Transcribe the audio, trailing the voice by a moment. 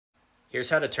Here's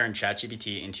how to turn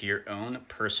ChatGPT into your own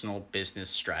personal business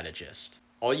strategist.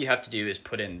 All you have to do is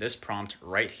put in this prompt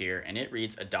right here, and it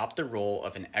reads, adopt the role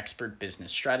of an expert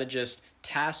business strategist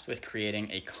tasked with creating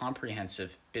a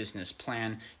comprehensive business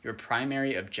plan. Your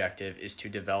primary objective is to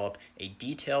develop a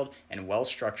detailed and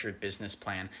well-structured business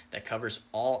plan that covers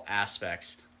all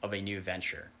aspects of a new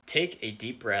venture. Take a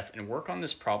deep breath and work on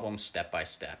this problem step by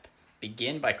step.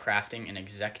 Begin by crafting an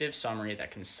executive summary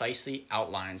that concisely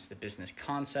outlines the business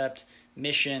concept,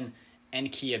 mission,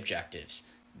 and key objectives.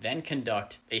 Then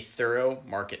conduct a thorough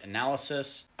market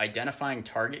analysis, identifying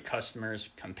target customers,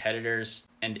 competitors,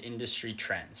 and industry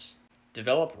trends.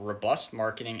 Develop robust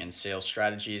marketing and sales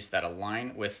strategies that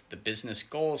align with the business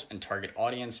goals and target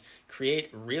audience. Create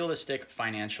realistic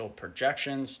financial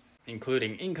projections,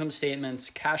 including income statements,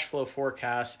 cash flow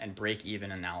forecasts, and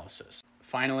break-even analysis.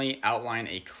 Finally, outline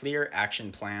a clear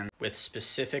action plan with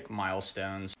specific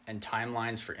milestones and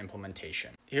timelines for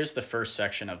implementation. Here's the first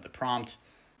section of the prompt.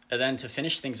 And then to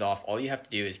finish things off, all you have to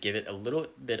do is give it a little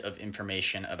bit of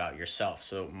information about yourself.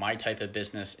 So my type of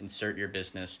business, insert your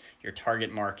business, your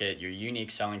target market, your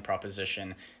unique selling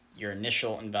proposition, your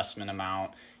initial investment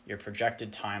amount, your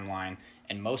projected timeline,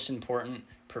 and most important,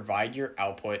 provide your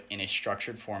output in a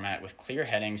structured format with clear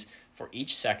headings for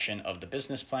each section of the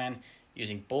business plan,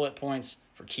 using bullet points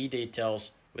for key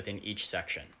details within each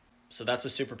section. So that's a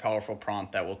super powerful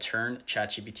prompt that will turn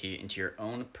ChatGPT into your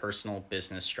own personal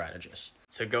business strategist.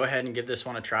 So go ahead and give this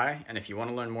one a try. And if you want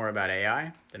to learn more about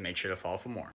AI, then make sure to follow for more.